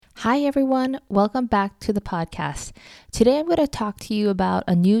Hi, everyone. Welcome back to the podcast. Today, I'm going to talk to you about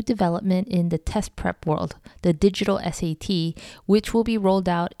a new development in the test prep world, the digital SAT, which will be rolled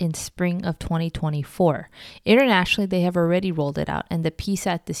out in spring of 2024. Internationally, they have already rolled it out, and the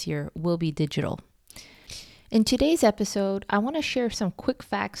PSAT this year will be digital. In today's episode, I want to share some quick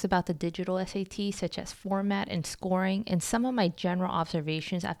facts about the digital SAT, such as format and scoring, and some of my general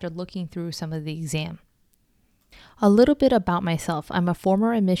observations after looking through some of the exam. A little bit about myself. I'm a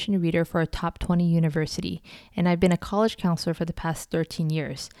former admission reader for a top 20 university, and I've been a college counselor for the past 13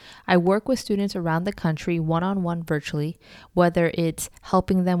 years. I work with students around the country one-on-one virtually, whether it's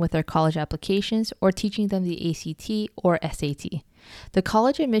helping them with their college applications or teaching them the ACT or SAT. The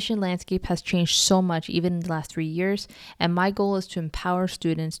college admission landscape has changed so much even in the last 3 years, and my goal is to empower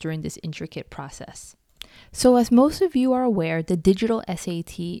students during this intricate process. So as most of you are aware, the digital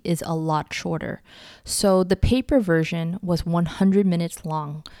SAT is a lot shorter. So the paper version was 100 minutes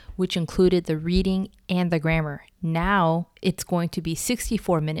long, which included the reading and the grammar. Now it's going to be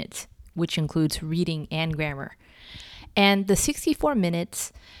 64 minutes, which includes reading and grammar. And the 64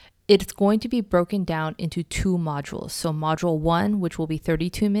 minutes, it's going to be broken down into two modules. So module 1, which will be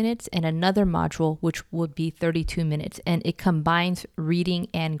 32 minutes, and another module, which would be 32 minutes. And it combines reading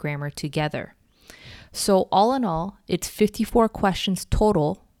and grammar together. So all in all, it's 54 questions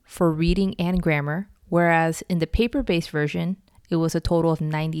total for reading and grammar, whereas in the paper-based version, it was a total of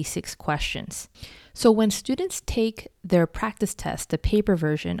 96 questions. So when students take their practice test, the paper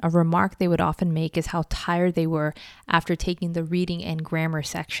version, a remark they would often make is how tired they were after taking the reading and grammar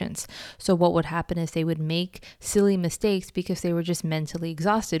sections. So what would happen is they would make silly mistakes because they were just mentally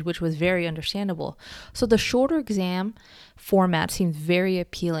exhausted, which was very understandable. So the shorter exam format seems very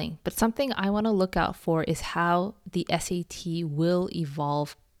appealing, but something I want to look out for is how the SAT will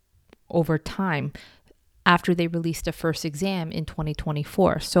evolve over time after they release the first exam in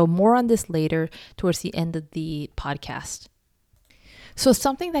 2024. So more on this later towards the end of the podcast. So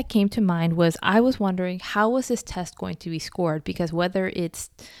something that came to mind was I was wondering, how was this test going to be scored? Because whether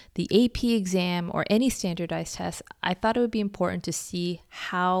it's the AP exam or any standardized test, I thought it would be important to see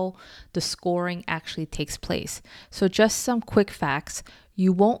how the scoring actually takes place. So just some quick facts.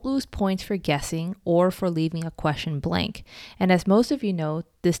 You won't lose points for guessing or for leaving a question blank. And as most of you know,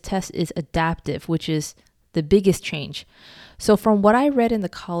 this test is adaptive, which is the biggest change. So from what I read in the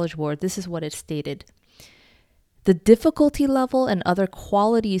College Board, this is what it stated. The difficulty level and other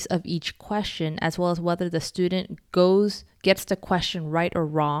qualities of each question, as well as whether the student gets the question right or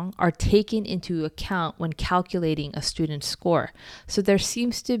wrong, are taken into account when calculating a student's score. So there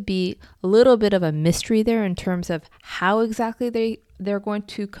seems to be a little bit of a mystery there in terms of how exactly they're going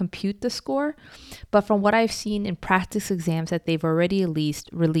to compute the score. But from what I've seen in practice exams that they've already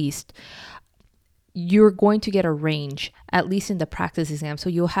released, you're going to get a range, at least in the practice exam. So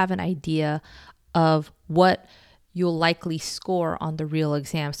you'll have an idea of what you'll likely score on the real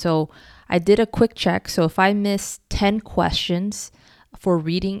exam. So I did a quick check. So if I miss 10 questions for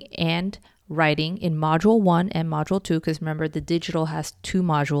reading and writing in module 1 and module 2, because remember the digital has 2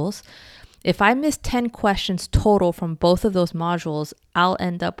 modules. If I miss 10 questions total from both of those modules, I'll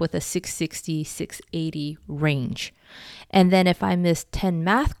end up with a 660, 680 range. And then if I miss 10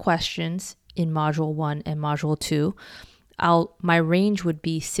 math questions in module 1 and module 2, my range would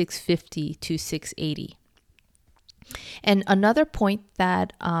be 650 to 680. And another point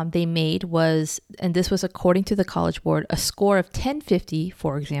that they made was, and this was according to the College Board, a score of 1050,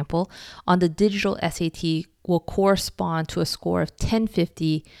 for example, on the digital SAT will correspond to a score of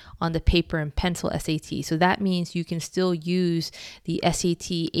 1050 on the paper and pencil SAT. So that means you can still use the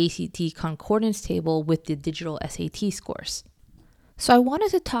SAT, ACT concordance table with the digital SAT scores. So I wanted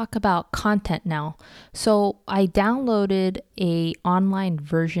to talk about content now. So I downloaded an online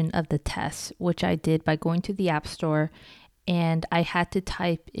version of the test, which I did by going to the App Store, and I had to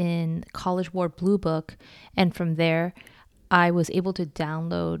type in College Board Blue Book, and from there I was able to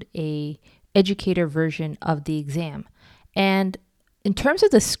download a educator version of the exam. And in terms of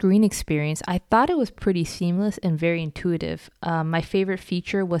the screen experience, I thought it was pretty seamless and very intuitive. My favorite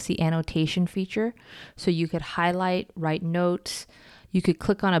feature was the annotation feature. So you could highlight, write notes. You could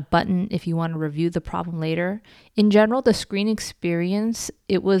click on a button if you want to review the problem later. In general, the screen experience,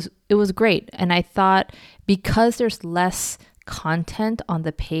 it was great. And I thought because there's less content on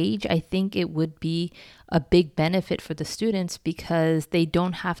the page, I think it would be a big benefit for the students because they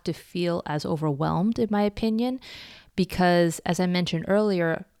don't have to feel as overwhelmed, in my opinion. Because as I mentioned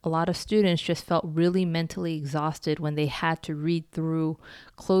earlier, a lot of students just felt really mentally exhausted when they had to read through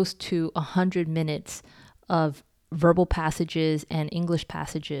close to 100 minutes of verbal passages and English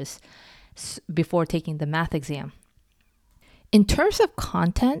passages before taking the math exam. In terms of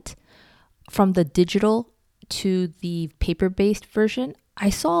content, from the digital to the paper-based version, I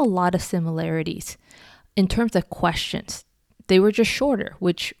saw a lot of similarities. In terms of questions, they were just shorter,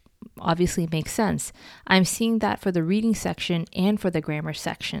 which obviously makes sense. I'm seeing that for the reading section and for the grammar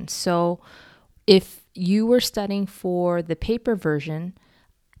section. So if you were studying for the paper version,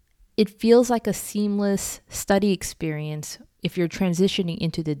 it feels like a seamless study experience if you're transitioning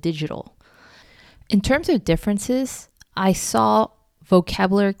into the digital. In terms of differences, I saw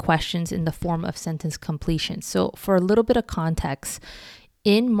vocabulary questions in the form of sentence completion. So for a little bit of context,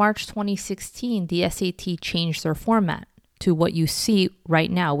 in March 2016, the SAT changed their format to what you see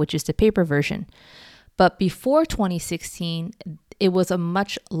right now, which is the paper version. But before 2016, it was a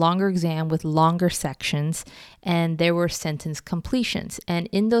much longer exam with longer sections, and there were sentence completions. And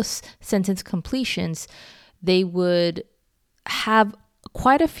in those sentence completions, they would have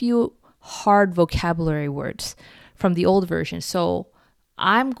quite a few hard vocabulary words from the old version. So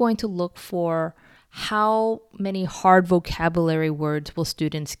I'm going to look for how many hard vocabulary words will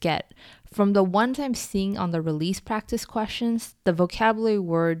students get. From the ones I'm seeing on the release practice questions, the vocabulary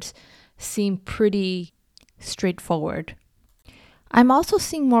words seem pretty straightforward. I'm also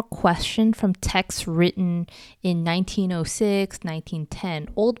seeing more questions from texts written in 1906, 1910,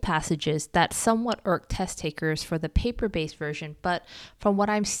 old passages that somewhat irk test takers for the paper-based version, but from what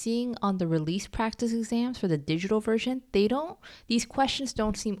I'm seeing on the release practice exams for the digital version, these questions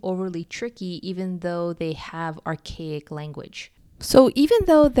don't seem overly tricky even though they have archaic language. So even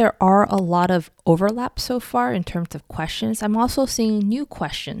though there are a lot of overlap so far in terms of questions, I'm also seeing new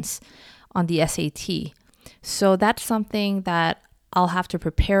questions on the SAT. So that's something that I'll have to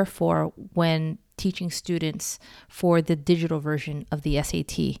prepare for when teaching students for the digital version of the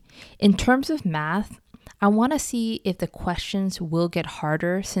SAT. In terms of math, I want to see if the questions will get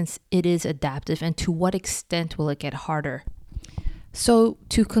harder since it is adaptive, and to what extent will it get harder. So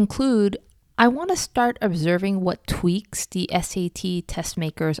to conclude, I want to start observing what tweaks the SAT test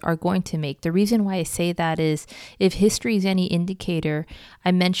makers are going to make. The reason why I say that is if history is any indicator,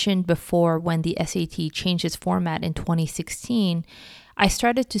 I mentioned before when the SAT changed its format in 2016, I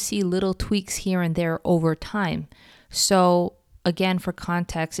started to see little tweaks here and there over time. So again, for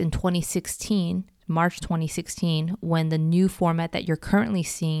context, in 2016, March 2016, when the new format that you're currently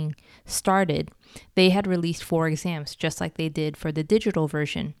seeing started, they had released 4 exams, just like they did for the digital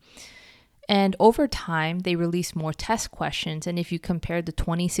version. And over time, they released more test questions. And if you compare the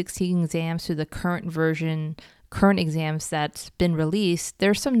 2016 exams to the current exams that's been released,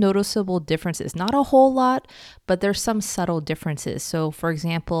 there's some noticeable differences. Not a whole lot, but there's some subtle differences. So for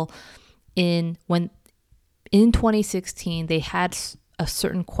example, in 2016, they had a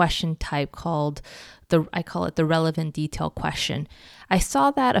certain question type called I call it the relevant detail question. I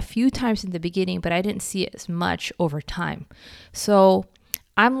saw that a few times in the beginning, but I didn't see it as much over time. So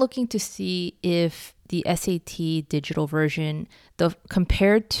I'm looking to see if the SAT digital version,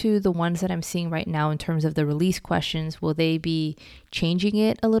 compared to the ones that I'm seeing right now in terms of the release questions, will they be changing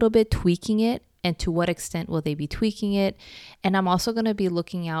it a little bit, tweaking it, and to what extent will they be tweaking it? And I'm also going to be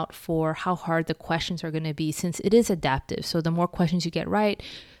looking out for how hard the questions are going to be since it is adaptive. So the more questions you get right,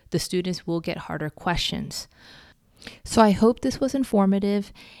 the students will get harder questions. So I hope this was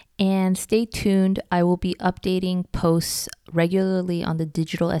informative, and stay tuned. I will be updating posts regularly on the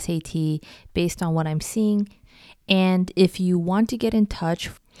digital SAT based on what I'm seeing. And if you want to get in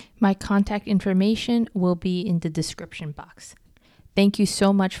touch, my contact information will be in the description box. Thank you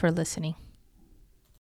so much for listening.